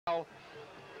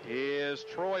is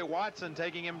Troy Watson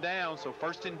taking him down. So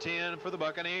 1st and 10 for the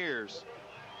Buccaneers.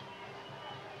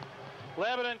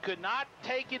 Lebanon could not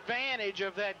take advantage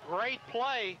of that great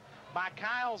play by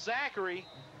Kyle Zachary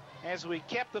as we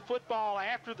kept the football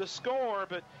after the score,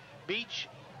 but Beech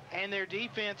and their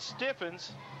defense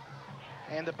stiffens,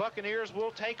 and the Buccaneers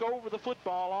will take over the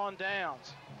football on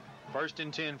downs. 1st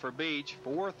and 10 for Beech,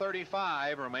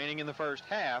 4:35 remaining in the first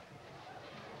half.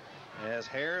 As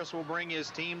Harris will bring his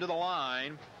team to the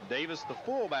line. Davis, the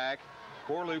fullback,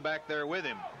 Corlew back there with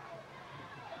him.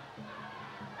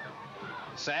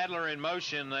 Sadler in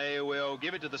motion. They will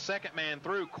give it to the second man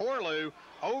through. Corlew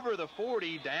over the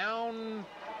 40, down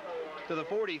to the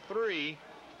 43.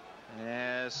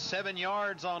 7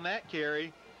 yards on that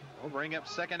carry. We'll bring up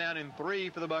 2nd down and 3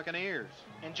 for the Buccaneers.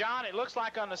 And, John, it looks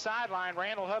like on the sideline,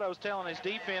 Randall Hutto's telling his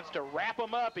defense to wrap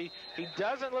him up. He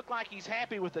doesn't look like he's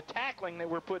happy with the tackling that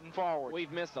we're putting forward.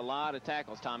 We've missed a lot of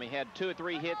tackles, Tommy. Had 2 or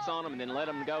 3 hits on him and then let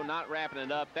him go, not wrapping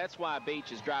it up. That's why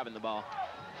Beech is driving the ball.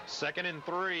 2nd and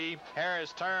 3.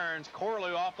 Harris turns.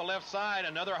 Corlew off the left side.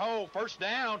 Another hole. 1st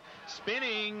down.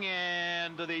 Spinning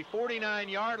and to the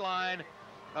 49-yard line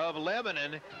of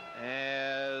Lebanon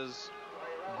as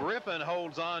Griffin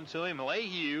holds on to him.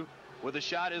 Lehue with a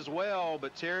shot as well.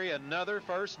 But, Terry, another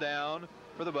 1st down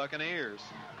for the Buccaneers.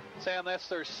 Sam, that's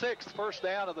their 6th first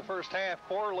down of the first half.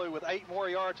 Corlew with 8 more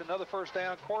yards, another 1st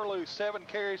down. Corlew 7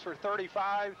 carries for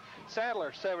 35.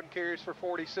 Sadler 7 carries for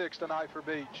 46 tonight for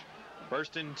Beech.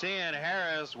 1st and 10.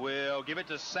 Harris will give it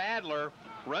to Sadler.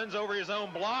 Runs over his own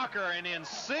blocker, and then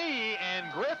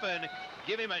and Griffin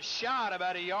give him a shot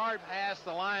about a yard past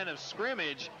the line of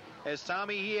scrimmage. As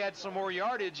Tommy, he had some more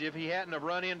yardage if he hadn't have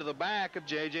run into the back of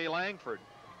J.J. Langford.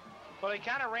 Well, he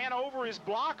kind of ran over his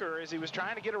blocker as he was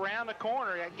trying to get around the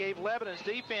corner. That gave Lebanon's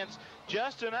defense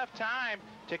just enough time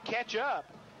to catch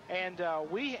up. And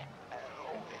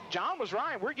John was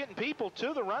right. We're getting people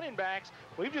to the running backs.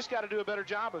 We've just got to do a better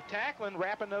job of tackling,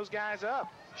 wrapping those guys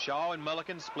up. Shaw and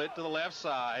Mulligan split to the left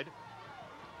side.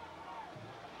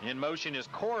 In motion is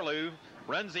Corlew.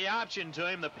 Runs the option to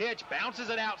him. The pitch, bounces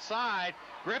it outside.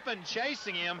 Griffin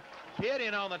chasing him. Hit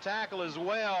in on the tackle as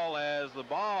well as the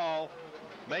ball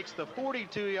makes the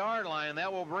 42-yard line.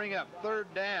 That will bring up 3rd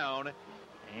down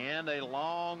and a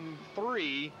long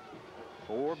 3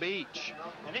 for Beech.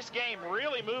 And this game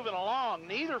really moving along.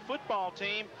 Neither football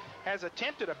team has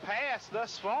attempted a pass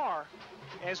thus far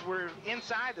as we're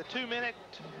inside the 2-minute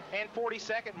and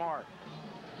 40-second mark.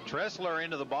 Tressler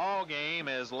into the ball game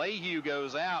as Lehue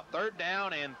goes out. 3rd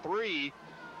down and 3.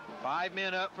 5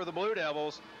 men up for the Blue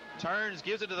Devils. Turns,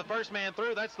 gives it to the first man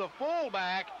through. That's the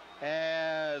fullback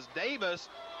as Davis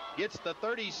gets the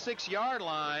 36-yard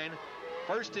line.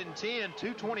 1st and 10,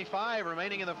 2:25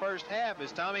 remaining in the first half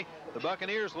as Tommy, the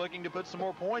Buccaneers looking to put some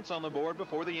more points on the board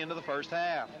before the end of the first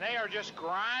half. And they are just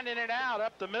grinding it out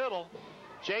up the middle.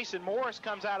 Jason Morris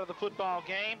comes out of the football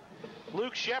game.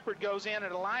 Luke Shepard goes in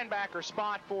at a linebacker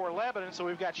spot for Lebanon. So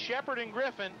we've got Shepard and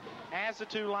Griffin as the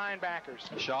 2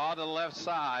 linebackers. Shaw to the left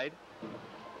side.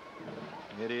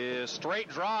 It is straight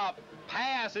drop.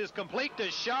 Pass is complete to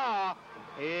Shaw.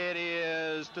 It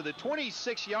is to the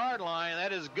 26-yard line.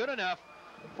 That is good enough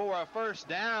for a 1st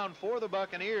down for the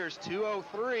Buccaneers.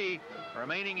 2:03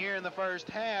 remaining here in the first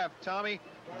half. Tommy,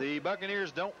 the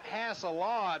Buccaneers don't pass a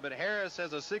lot, but Harris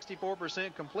has a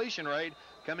 64% completion rate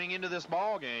coming into this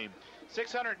ball game.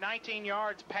 619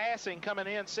 yards passing coming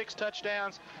in, 6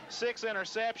 touchdowns, 6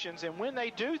 interceptions, and when they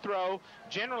do throw,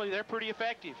 generally they're pretty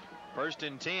effective. 1st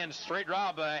and 10, straight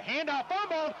drop, handoff,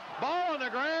 fumbled, ball on the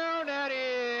ground. That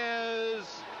is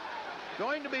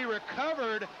going to be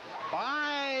recovered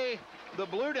by the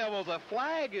Blue Devils. A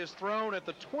flag is thrown at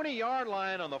the 20-yard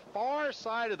line on the far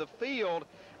side of the field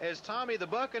as Tommy, the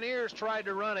Buccaneers tried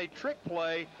to run a trick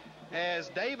play as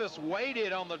Davis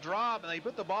waited on the drop and they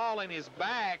put the ball in his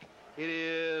back. It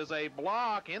is a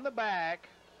block in the back,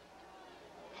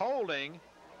 holding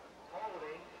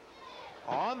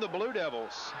on the Blue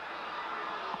Devils,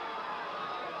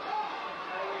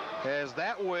 as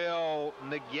that will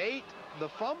negate the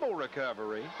fumble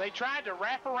recovery. They tried to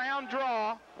wrap around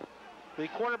draw. The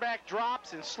quarterback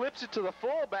drops and slips it to the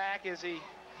fullback as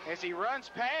he runs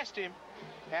past him,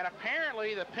 and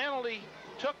apparently the penalty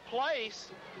took place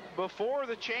before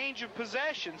the change of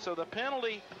possession. So the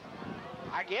penalty,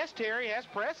 I guess, Terry, has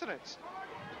precedence.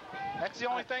 That's the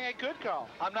only thing they could call.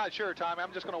 I'm not sure, Tommy.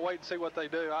 I'm just going to wait and see what they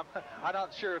do. I'm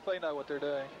not sure if they know what they're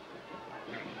doing.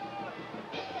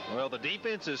 Well, the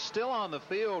defense is still on the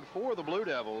field for the Blue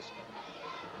Devils.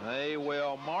 They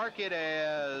will mark it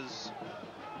as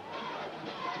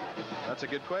That's a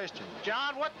good question.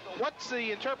 John, what's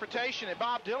the interpretation that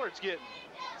Bob Dillard's getting?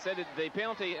 Said that the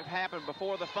penalty happened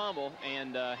before the fumble,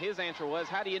 and his answer was,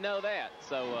 how do you know that?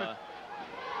 So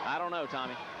I don't know,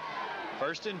 Tommy.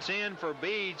 1st and 10 for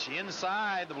Beech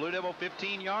inside the Blue Devil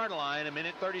 15-yard line.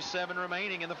 1:37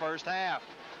 remaining in the first half.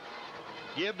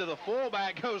 Give to the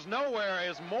fullback goes nowhere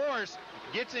as Morris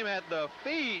gets him at the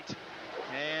feet.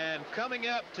 And coming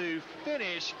up to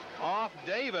finish off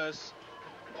Davis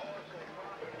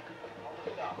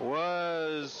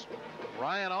was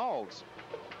Ryan Alds.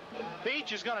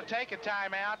 Beech is going to take a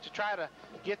timeout to try to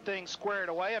get things squared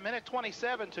away.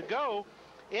 1:27 to go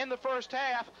in the first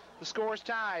half. The score is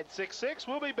tied 6-6.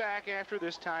 We'll be back after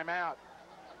this timeout.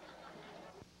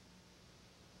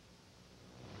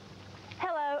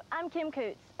 Hello, I'm Kim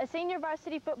Coots, a senior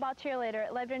varsity football cheerleader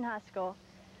at Lebanon High School.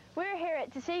 We're here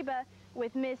at Toshiba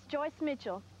with Miss Joyce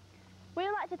Mitchell. We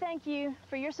would like to thank you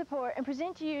for your support and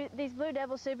present to you these Blue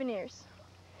Devil souvenirs.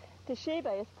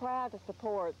 Toshiba is proud to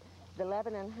support the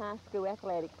Lebanon High School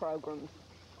athletic programs.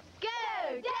 Go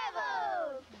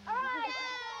Devils! All right!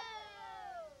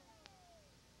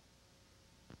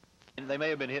 And they may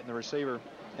have been hitting the receiver.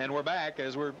 And we're back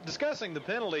as we're discussing the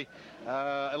penalty.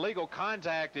 Illegal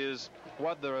contact is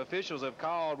what the officials have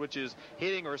called, which is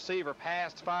hitting a receiver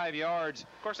past 5 yards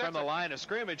from the line of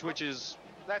scrimmage, which is...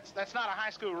 That's not a high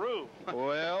school rule.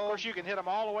 Well... Of course, you can hit them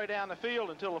all the way down the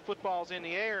field until the football's in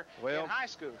the air in high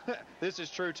school. This is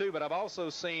true, too, but I've also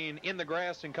seen in the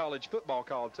grass in college football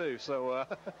called, too. So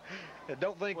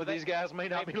don't think that these guys may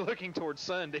not be looking towards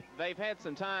Sunday. They've had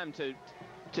some time to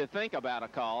think about a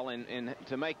call and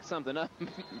to make something up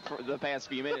for the past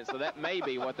few minutes, so that may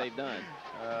be what they've done.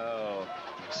 Oh,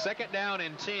 2nd down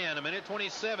and 10,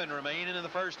 1:27 remaining in the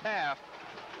first half.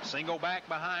 Single back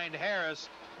behind Harris.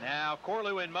 Now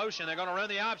Corlew in motion. They're going to run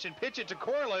the option, pitch it to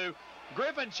Corlew.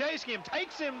 Griffin chasing him,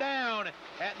 takes him down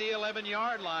at the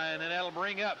 11-yard line, and that'll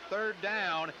bring up 3rd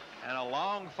down and a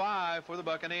long 5 for the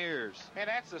Buccaneers. And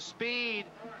that's the speed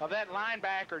of that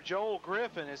linebacker, Joel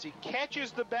Griffin, as he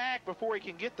catches the back before he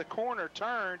can get the corner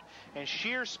turned, and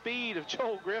sheer speed of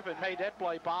Joel Griffin made that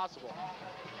play possible.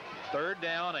 3rd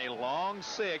down, a long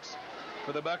 6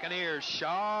 for the Buccaneers.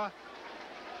 Shaw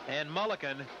and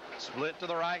Mulligan split to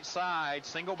the right side.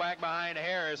 Single back behind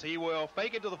Harris. He will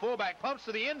fake it to the fullback. Pumps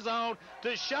to the end zone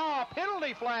to Shaw.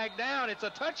 Penalty flag down. It's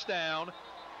a touchdown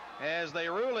as they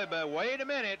rule it. But wait a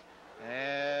minute.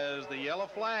 As the yellow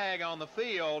flag on the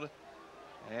field,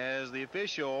 as the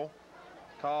official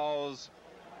calls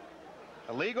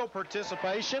illegal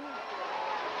participation.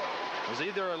 It was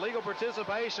either illegal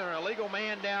participation or illegal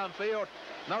man downfield.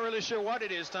 Not really sure what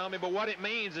it is, Tommy, but what it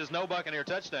means is no Buccaneer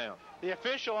touchdown. The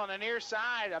official on the near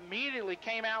side immediately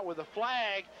came out with a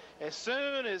flag as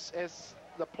soon as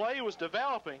the play was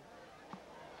developing.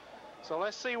 So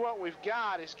let's see what we've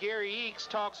got as Gary Eakes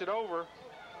talks it over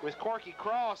with Corky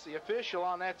Cross, the official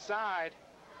on that side.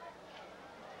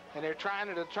 And they're trying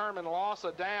to determine loss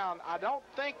of down. I don't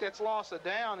think that's loss of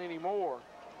down anymore.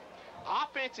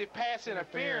 Offensive pass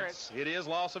interference. It is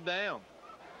loss of down.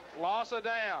 Loss of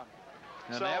down.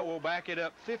 And so, that will back it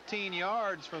up 15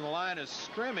 yards from the line of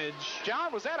scrimmage.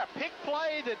 John, was that a pick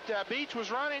play that Beech was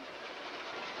running?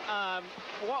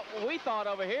 What we thought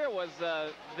over here was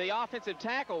the offensive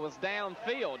tackle was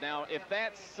downfield. Now, if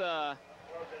that's, I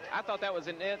thought that was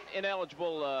an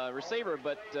ineligible receiver,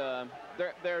 but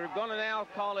they're going to now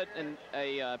call it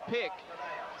a pick.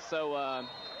 So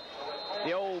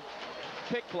the old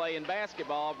pick play in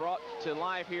basketball brought to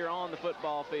life here on the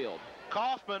football field.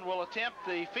 Kaufman will attempt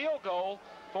the field goal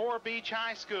for Beech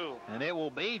High School. And it will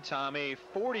be, Tommy,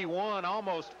 41,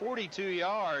 almost 42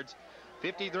 yards.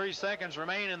 53 seconds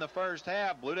remain in the first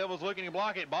half. Blue Devils looking to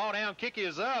block it. Ball down, kick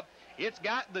is up. It's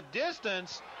got the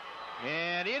distance,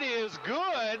 and it is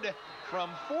good from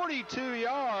 42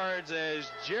 yards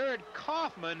as Jared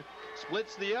Kaufman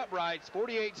splits the uprights.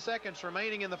 48 seconds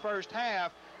remaining in the first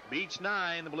half. Beech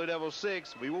 9, the Blue Devils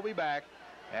 6. We will be back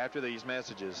after these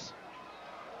messages.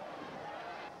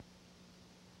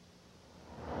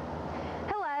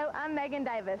 I'm Megan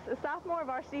Davis, a sophomore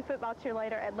varsity football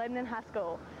cheerleader at Lebanon High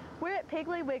School. We're at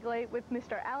Piggly Wiggly with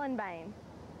Mr. Alan Bain.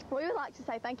 We would like to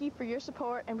say thank you for your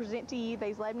support and present to you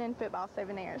these Lebanon football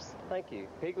souvenirs. Thank you.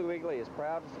 Piggly Wiggly is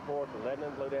proud to support the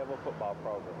Lebanon Blue Devil football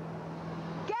program.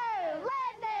 Go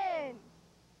Lebanon!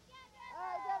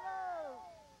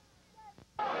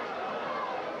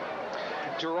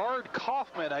 Gerard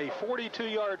Kaufman, a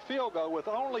 42-yard field goal with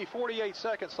only 48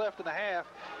 seconds left in the half,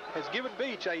 has given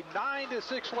Beech a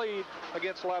 9-6 lead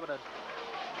against Lebanon.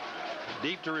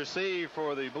 Deep to receive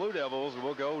for the Blue Devils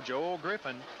will go Joel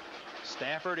Griffin.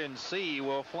 Stafford and C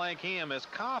will flank him as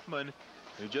Kaufman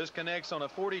who just connects on a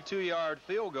 42-yard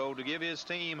field goal to give his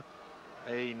team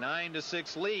a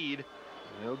 9-6 lead.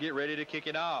 He'll get ready to kick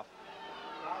it off.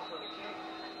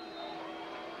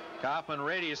 Kaufman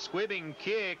ready, a squibbing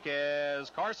kick as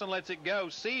Carson lets it go.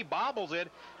 C bobbles it,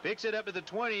 picks it up at the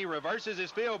 20, reverses his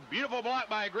field. Beautiful block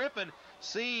by Griffin.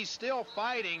 C still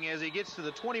fighting as he gets to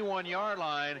the 21-yard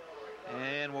line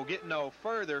and will get no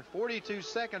further. 42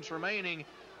 seconds remaining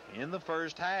in the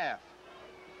first half.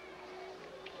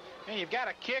 And you've got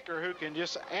a kicker who can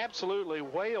just absolutely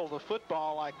whale the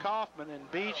football like Kaufman,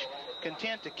 and Beech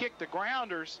content to kick the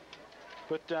grounders.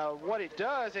 But what it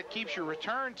does, it keeps your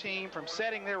return team from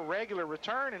setting their regular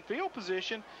return and field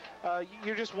position.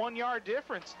 You're just 1 yard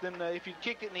difference than if you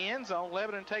kick it in the end zone.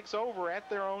 Lebanon takes over at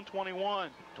their own 21.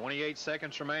 28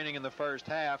 seconds remaining in the first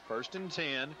half. 1st and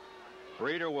 10.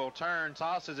 Reeder will turn,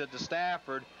 tosses it to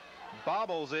Stafford,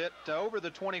 bobbles it over the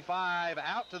 25,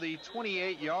 out to the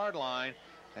 28-yard line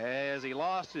as he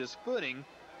lost his footing.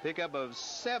 Pickup of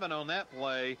 7 on that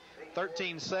play.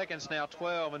 13 seconds now,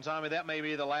 12, and Tommy, that may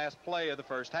be the last play of the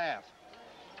first half.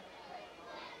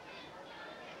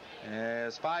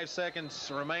 As 5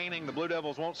 seconds remaining, the Blue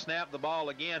Devils won't snap the ball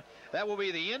again. That will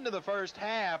be the end of the first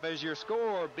half as your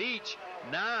score, Beech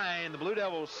 9, the Blue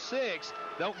Devils 6.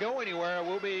 Don't go anywhere.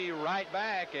 We'll be right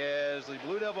back as the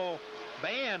Blue Devil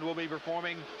band will be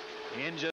performing in just